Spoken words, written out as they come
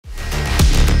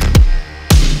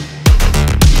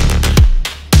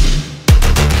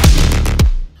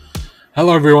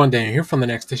Hello everyone, Daniel here from the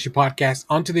Next Issue Podcast.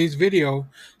 On today's video,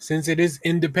 since it is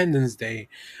Independence Day,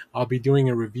 I'll be doing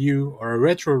a review or a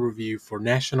retro review for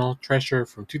National Treasure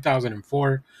from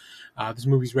 2004. This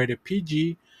movie's rated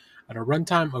PG at a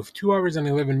runtime of 2 hours and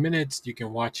 11 minutes. You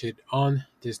can watch it on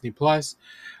Disney Plus.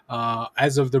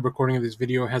 As of the recording of this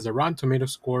video, it has a Rotten Tomato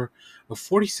score of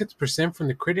 46% from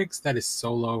the critics. That is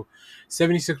so low.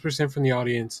 76% from the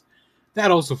audience.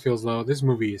 That also feels low. This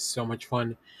movie is so much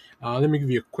fun. Let me give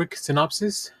you a quick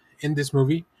synopsis. In this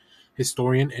movie,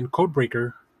 historian and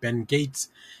codebreaker Ben Gates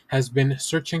has been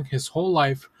searching his whole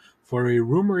life for a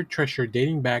rumored treasure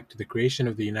dating back to the creation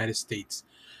of the United States.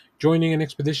 Joining an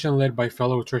expedition led by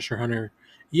fellow treasure hunter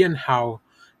Ian Howe,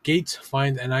 Gates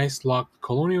finds an ice-locked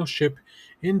colonial ship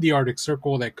in the Arctic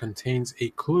Circle that contains a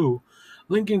clue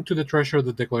linking to the treasure of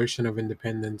the Declaration of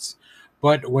Independence.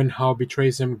 But when Howe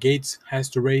betrays him, Gates has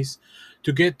to race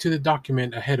to get to the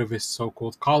document ahead of his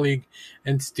so-called colleague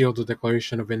and steal the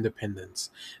Declaration of Independence.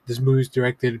 This movie is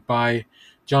directed by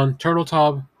John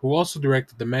Turteltaub, who also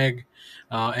directed The Meg,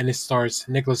 and it stars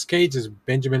Nicolas Cage as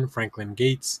Benjamin Franklin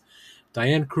Gates,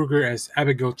 Diane Kruger as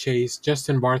Abigail Chase,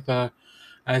 Justin Bartha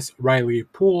as Riley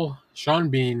Poole, Sean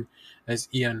Bean as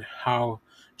Ian Howe,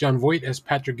 John Voight as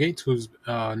Patrick Gates, who's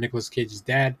Nicolas Cage's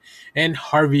dad, and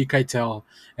Harvey Keitel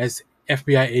as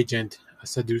FBI agent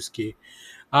Sadusky.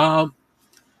 Um,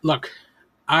 Look,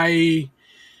 I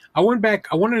I went back.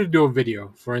 I wanted to do a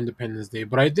video for Independence Day,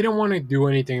 but I didn't want to do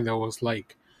anything that was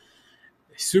like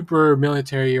super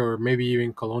military or maybe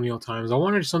even colonial times. I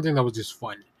wanted something that was just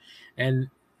fun, and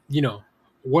you know,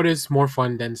 what is more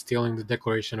fun than stealing the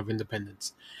Declaration of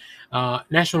Independence?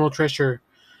 National Treasure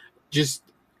just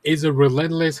is a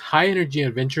relentless, high energy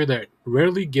adventure that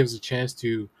rarely gives a chance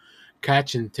to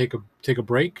catch and take a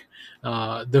break.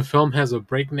 The film has a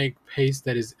breakneck pace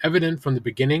that is evident from the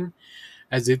beginning,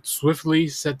 as it swiftly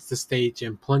sets the stage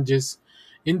and plunges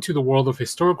into the world of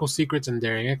historical secrets and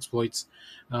daring exploits.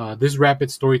 This rapid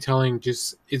storytelling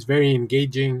just is very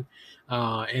engaging,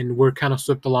 and we're kind of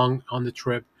swept along on the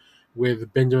trip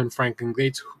with Benjamin Franklin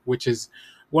Gates, which is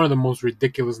one of the most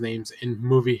ridiculous names in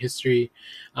movie history.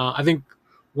 I think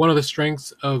one of the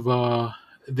strengths of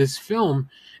this film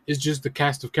is just the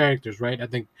cast of characters, right? I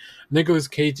think Nicolas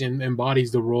Cage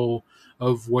embodies the role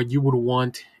of what you would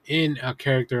want in a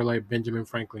character like Benjamin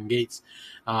Franklin Gates.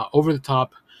 Over the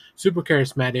top, super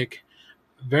charismatic,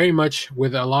 very much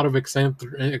with a lot of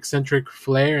eccentric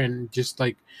flair and just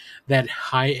like that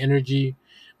high energy.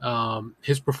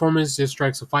 His performance just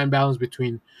strikes a fine balance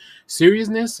between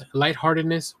seriousness,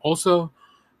 lightheartedness, also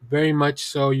very much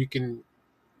so you can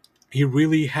he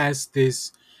really has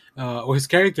this or his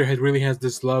character has really has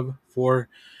this love for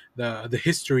the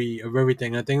history of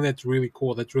everything. I think that's really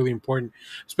cool. That's really important,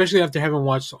 especially after having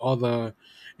watched all the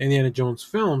Indiana Jones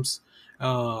films.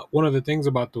 One of the things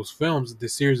about those films, the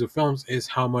series of films, is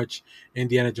how much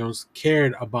Indiana Jones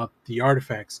cared about the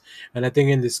artifacts. And I think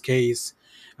in this case,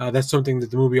 that's something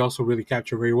that the movie also really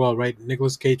captured very well, right?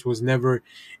 Nicolas Cage was never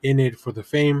in it for the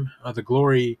fame, the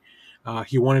glory.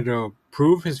 He wanted to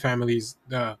prove his family's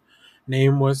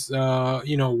name was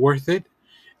worth it,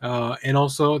 and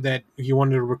also that he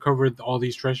wanted to recover all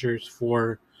these treasures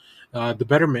for the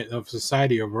betterment of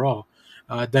society overall.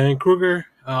 Diane Kruger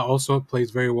also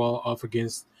plays very well off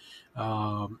against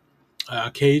um,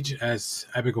 Cage as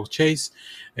Abigail Chase,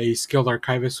 a skilled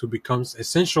archivist who becomes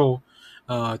essential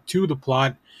to the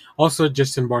plot. Also,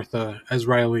 Justin Bartha as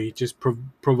Riley, just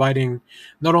providing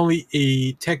not only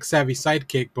a tech savvy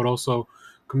sidekick but also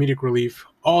comedic relief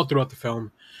all throughout the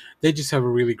film. They just have a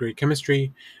really great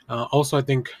chemistry. Also, I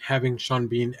think having Sean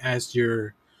Bean as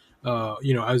your,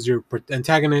 as your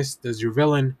antagonist, as your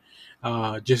villain,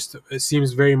 just it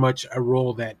seems very much a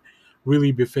role that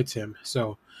really befits him.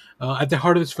 So, at the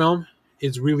heart of this film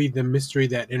is really the mystery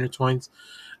that intertwines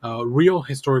real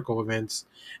historical events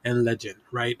and legend.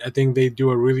 Right? I think they do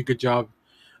a really good job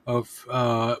of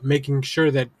making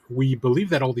sure that we believe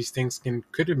that all these things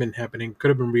could have been happening, could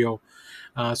have been real.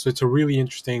 So it's a really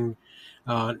interesting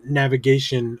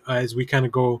navigation as we kind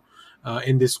of go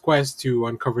in this quest to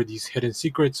uncover these hidden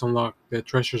secrets, unlock the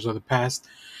treasures of the past,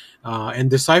 and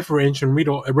decipher ancient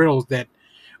riddles that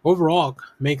overall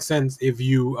make sense if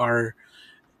you are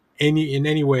in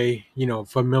any way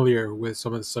familiar with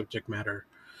some of the subject matter.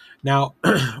 Now,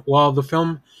 while the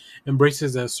film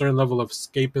embraces a certain level of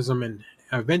escapism and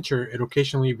adventure, it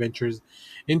occasionally ventures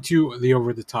into the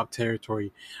over the top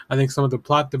territory. I think some of the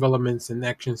plot developments and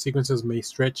action sequences may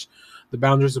stretch the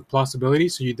boundaries of plausibility,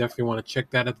 so you definitely want to check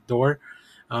that at the door.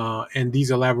 And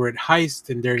these elaborate heists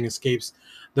and daring escapes,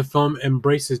 the film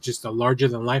embraces just a larger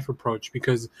than life approach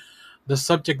because the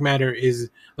subject matter is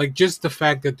like just the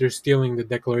fact that they're stealing the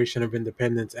Declaration of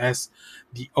Independence as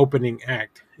the opening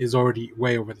act is already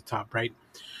way over the top, right?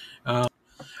 I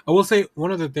will say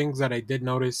one of the things that I did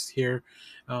notice here,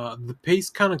 the pace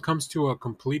kind of comes to a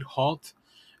complete halt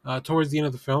towards the end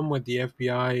of the film with the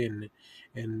FBI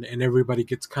and everybody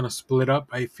gets kind of split up.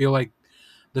 I feel like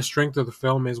the strength of the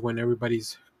film is when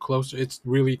everybody's closer. It's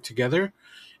really together.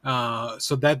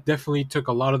 So that definitely took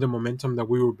a lot of the momentum that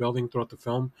we were building throughout the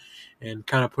film and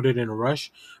kind of put it in a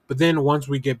rush. But then once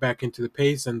we get back into the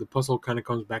pace and the puzzle kind of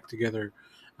comes back together,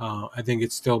 I think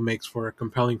it still makes for a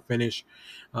compelling finish.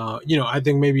 I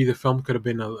think maybe the film could have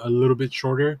been a little bit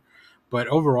shorter, but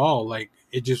overall, like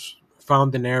it just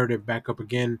found the narrative back up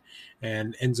again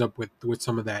and ends up with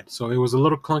some of that. So it was a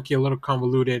little clunky, a little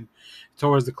convoluted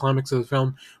towards the climax of the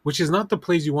film, which is not the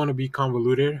place you want to be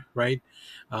convoluted, right?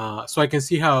 So I can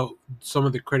see how some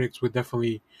of the critics would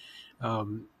definitely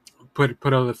um, put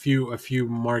out a few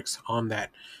marks on that.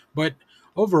 But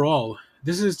overall,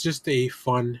 this is just a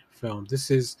fun film. This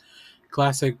is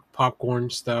classic popcorn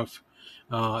stuff.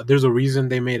 There's a reason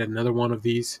they made another one of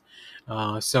these.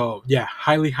 So yeah,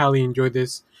 highly enjoyed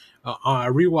this.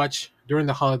 Rewatch during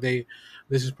the holiday.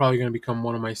 This is probably going to become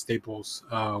one of my staples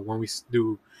when we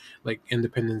do like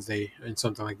Independence Day and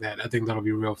something like that. I think that'll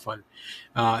be real fun.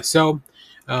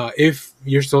 If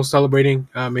you're still celebrating,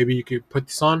 maybe you could put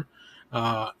this on.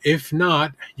 If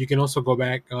not, you can also go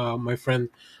back. My friend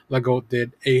Lego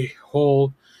did a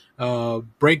whole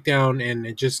breakdown and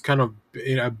it just kind of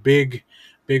a big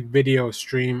video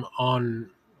stream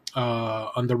on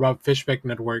the Rob Fishbeck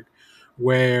network,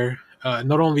 where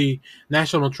not only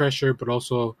National Treasure but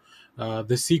also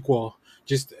the sequel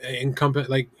just encompass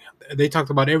like they talked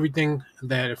about everything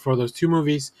that for those two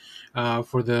movies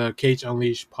for the Cage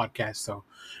Unleashed podcast. So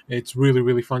it's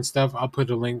really fun stuff. I'll put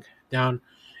a link down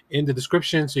in the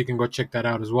description so you can go check that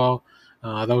out as well.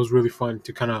 That was really fun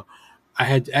to kind of I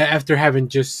had after having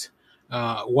just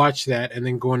watched that and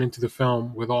then going into the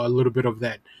film with a little bit of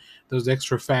that those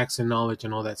extra facts and knowledge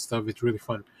and all that stuff. It's really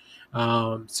fun.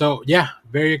 So yeah,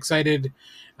 very excited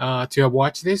to have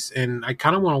watched this, and I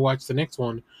kind of want to watch the next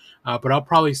one, but I'll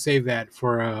probably save that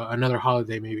for another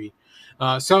holiday maybe.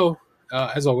 As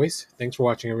always, thanks for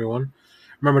watching, everyone.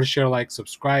 Remember to share, like,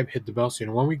 subscribe, hit the bell so you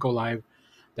know when we go live.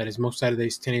 That is most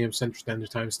Saturdays, 10 a.m. Central Standard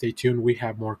Time. Stay tuned. We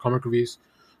have more comic reviews,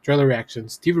 trailer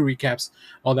reactions, TV recaps,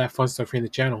 all that fun stuff here in the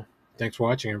channel. Thanks for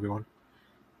watching, everyone.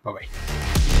 Bye bye.